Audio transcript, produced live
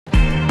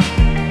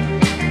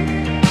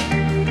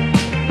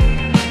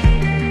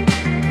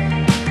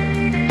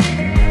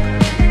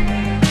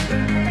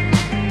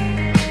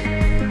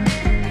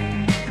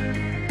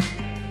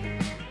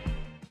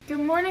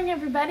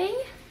everybody.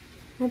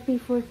 Happy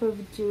 4th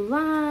of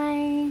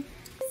July.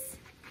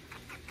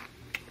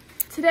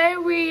 Today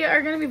we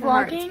are going to be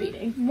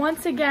vlogging.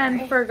 Once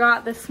again,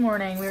 forgot this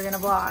morning we were going to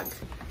vlog.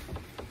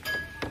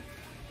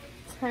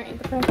 Sorry,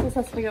 the princess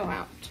has to go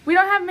out. We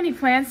don't have many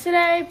plans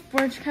today.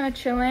 We're just kind of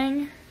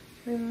chilling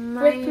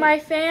with my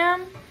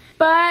fam.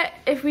 But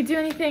if we do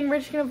anything, we're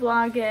just going to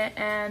vlog it,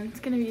 and it's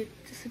going to be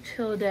just a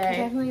chill day.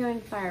 We're definitely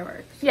going to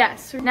fireworks.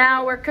 Yes,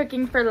 now we're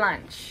cooking for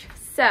lunch.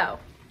 So,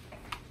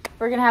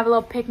 we're going to have a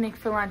little picnic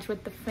for lunch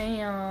with the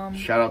fam.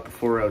 Shout out the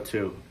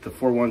 402. The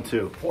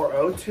 412.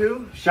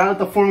 402? Shout out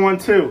the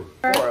 412.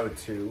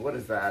 402. What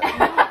is that?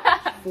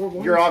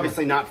 412. You're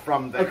obviously not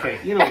from there. Okay,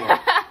 you know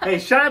what? Hey,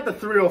 shout out the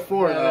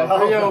 304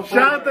 though.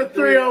 Shout out the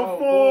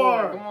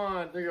 304. Come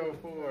on,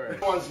 304.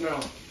 The ones know.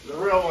 The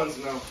real ones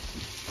know.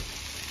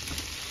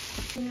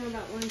 You know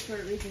about one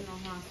short regional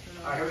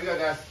hospital. Alright, here we go,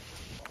 guys.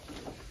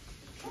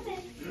 What are you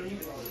doing?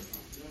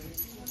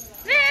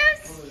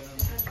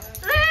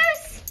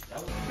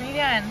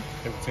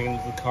 We're taking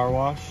it to the car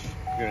wash.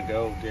 We're gonna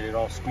go get it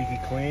all squeaky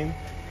clean.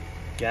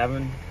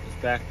 Gavin is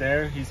back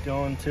there. He's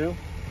going too.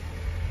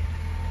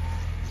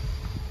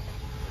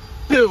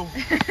 No,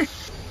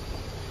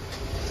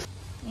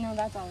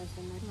 that's always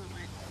been my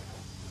moment.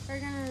 We're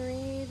gonna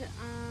read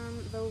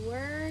the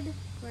word.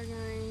 We're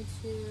going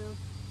to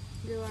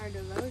do our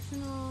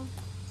devotional.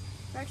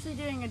 We're actually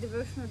doing a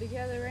devotional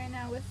together right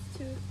now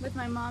with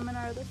my mom and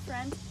our other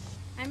friend.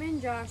 I'm in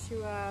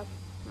Joshua.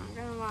 Not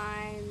gonna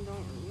lie,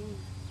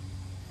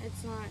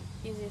 it's not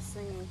the easiest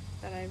thing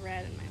that I've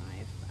read in my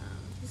life.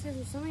 Just because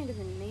there's so many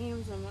different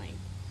names, I'm like,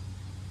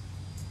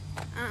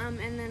 and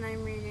then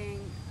I'm reading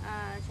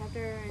a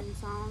chapter in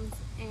Psalms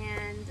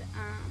and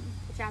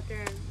a chapter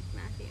in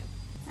Matthew.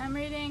 I'm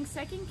reading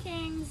 2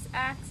 Kings,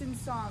 Acts, and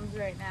Psalms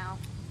right now.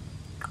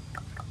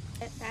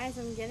 Guys,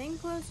 I'm getting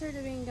closer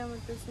to being done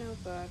with this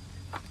notebook.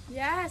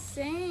 Yeah,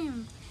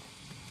 same.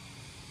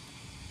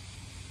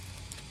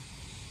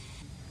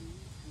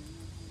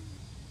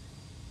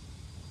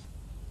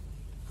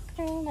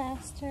 Girl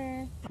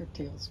master. Her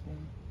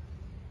tailspin.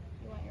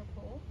 You want your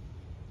pool?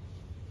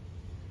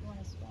 You want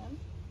to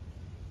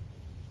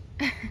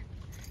swim?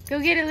 Go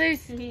get it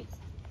loose.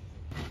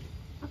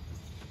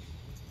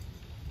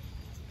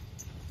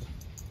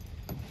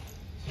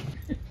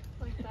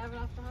 Like diving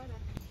off the hard end.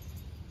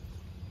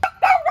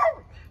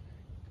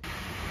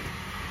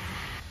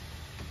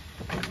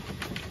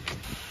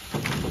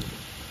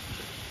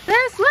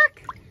 This, look.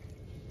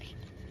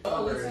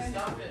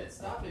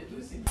 Stop it,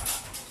 Lucy.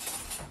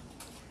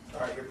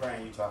 Alright, you're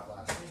praying, you talk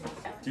last.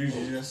 Do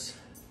Jesus.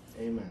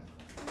 Amen.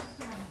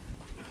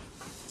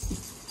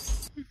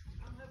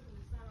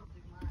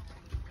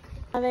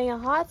 Having a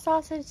hot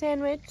sausage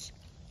sandwich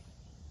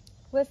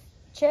with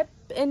chip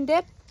and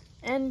dip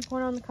and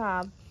corn on the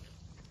cob.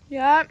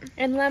 Yep.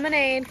 And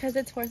lemonade because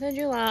it's 4th of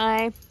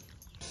July.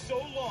 So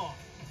long.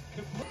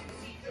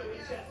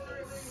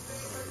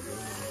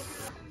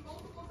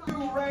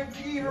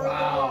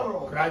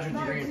 Wow. Graduate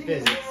degree in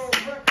physics.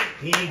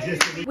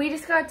 We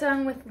just got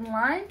done with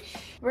lunch.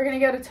 We're gonna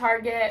go to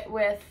Target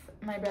with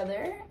my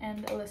brother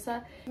and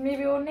Alyssa,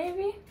 maybe Old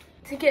Navy,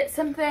 to get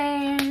some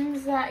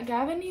things that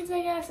Gavin needs,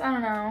 I guess. I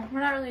don't know.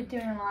 We're not really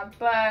doing a lot,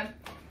 but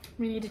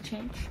we need to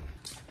change.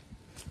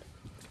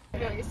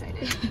 I'm really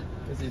excited.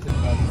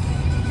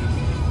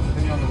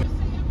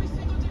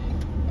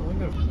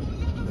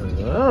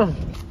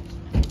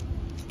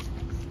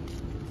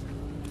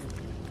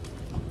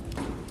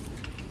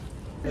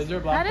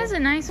 That is a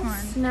nice one.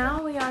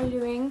 Now we are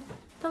doing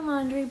the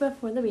laundry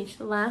before the beach.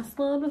 The last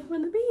load before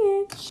the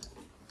beach.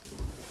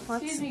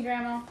 Excuse me,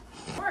 Grandma.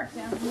 Work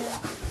down here.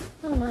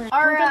 Oh my.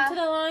 Our, Welcome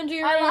to the laundry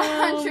room.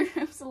 Our laundry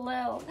room's a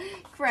little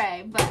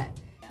cray, but.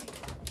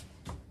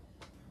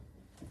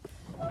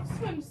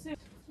 Swimsuit.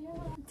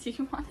 Do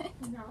you want it?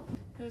 No.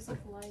 Those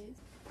look light.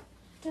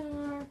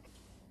 Dark,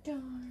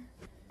 dark,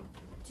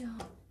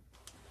 dark.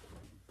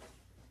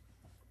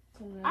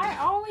 I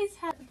always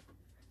have.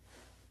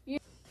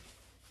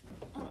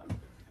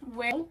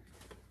 Wait,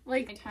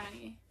 like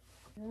tiny.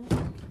 And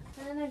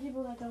then there's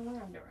people that don't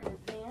wear underwear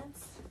and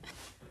pants.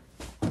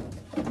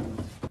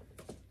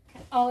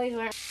 Always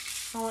wear. I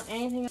don't want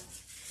anything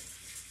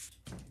else.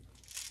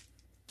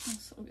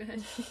 That's so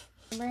good.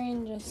 My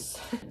brain just.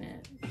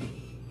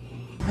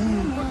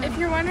 If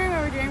you're wondering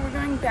what we're doing, we're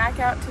going back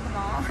out to the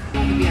mall.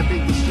 It'll be a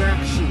big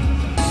distraction.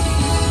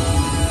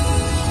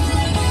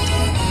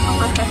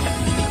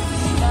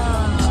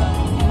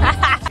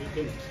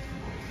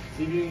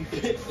 See if you can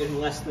fit in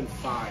less than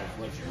 5.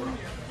 Let's run.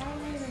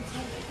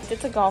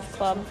 It's a golf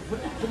club.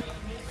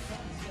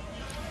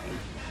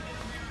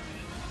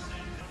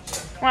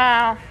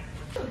 Wow.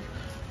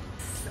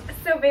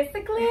 So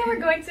basically, we're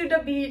going to the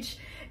beach,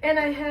 and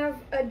I have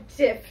a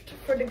gift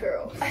for the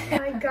girls.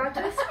 I got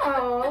us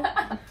all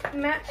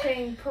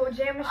matching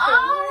pajama shorts.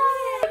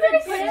 Oh,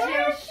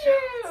 pajama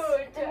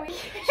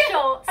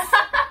shorts.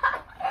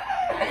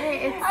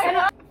 Hey, it's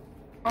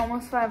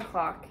almost 5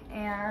 o'clock,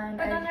 and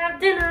We're gonna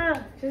have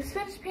dinner. just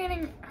finished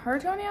painting her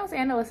toenails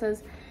and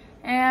Alyssa's.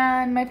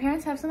 And my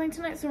parents have something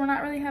tonight, so we're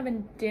not really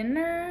having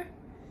dinner.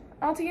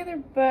 all together,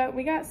 but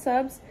we got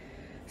subs.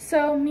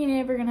 So me and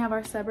Abe are gonna have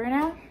our sub right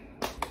now.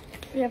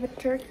 We have a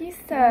turkey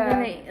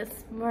sub.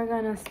 We're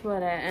gonna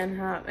split it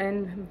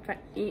and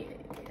eat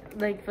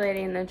like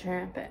Lady and the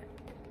Trumpet.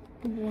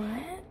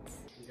 What?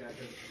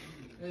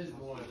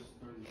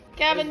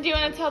 Gavin, do you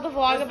want to tell the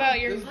vlog about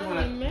your?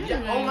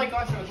 Yeah. Oh my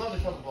gosh, I would love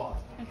to tell the vlog.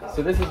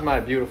 So this is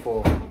my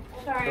beautiful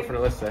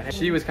girlfriend Alyssa.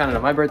 She was kind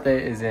of, my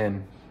birthday is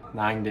in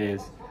 9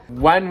 days.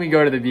 When we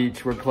go to the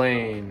beach, we're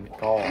playing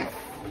golf.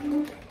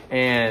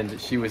 And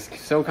she was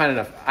so kind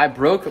enough. I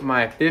broke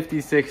my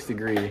 56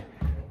 degree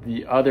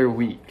the other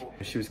week.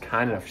 She was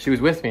kind enough. She was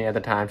with me at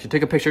the time. She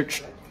took a picture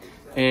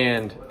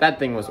and that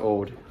thing was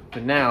old.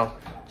 But now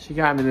she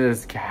got me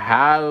this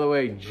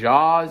Callaway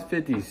Jaws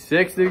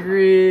 56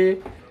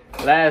 degree.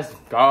 Let's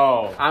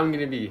go. I'm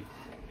gonna be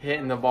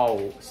hitting the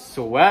ball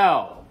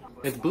swell.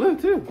 It's blue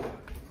too.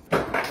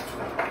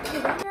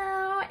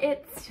 Now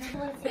it's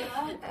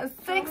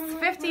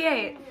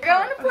 6:58. We're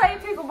going to play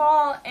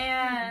pickleball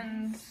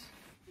and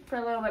for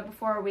a little bit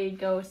before we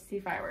go see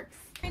fireworks.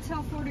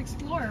 Retail Ford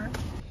Explorer.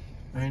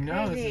 I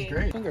know, this is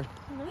great. Finger.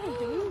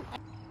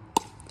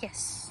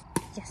 Yes.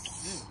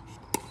 Yes.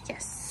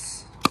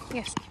 Yes.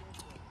 Yes.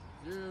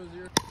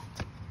 0-0.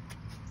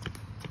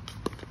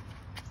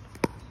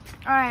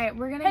 All right,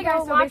 we're gonna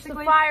go watch the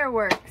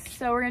fireworks.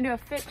 So we're gonna do a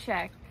fit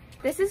check.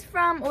 This is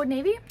from Old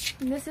Navy.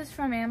 This is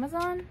from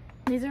Amazon.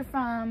 These are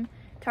from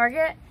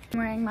Target. I'm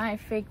wearing my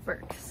fake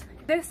Birks.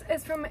 This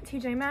is from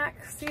TJ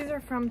Maxx. These are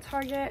from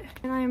Target.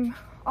 And I'm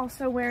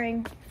also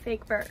wearing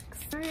fake Birks.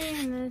 I'm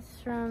wearing this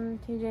from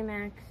TJ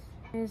Maxx.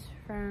 This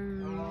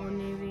from Old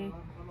Navy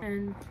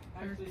and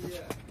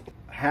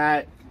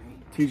Hat,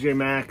 TJ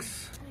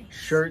Maxx. Nice.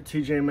 Shirt,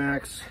 TJ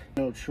Maxx.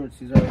 No, what shorts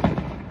these are.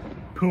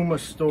 Puma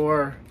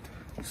store.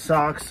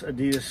 Socks,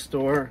 Adidas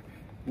store.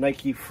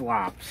 Nike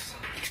flops.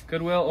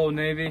 Goodwill, Old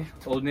Navy,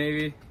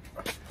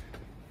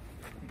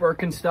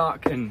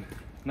 Birkenstock, and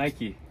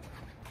Nike.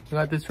 I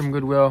got this from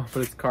Goodwill,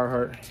 but it's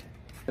Carhartt. I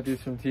got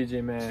these from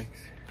TJ Maxx.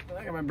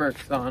 I got my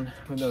Birks on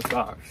with no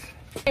socks.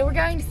 Okay, we're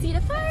going to see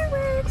the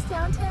fireworks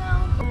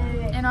downtown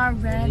in our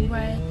red,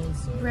 white,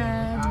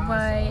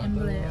 and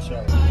blue.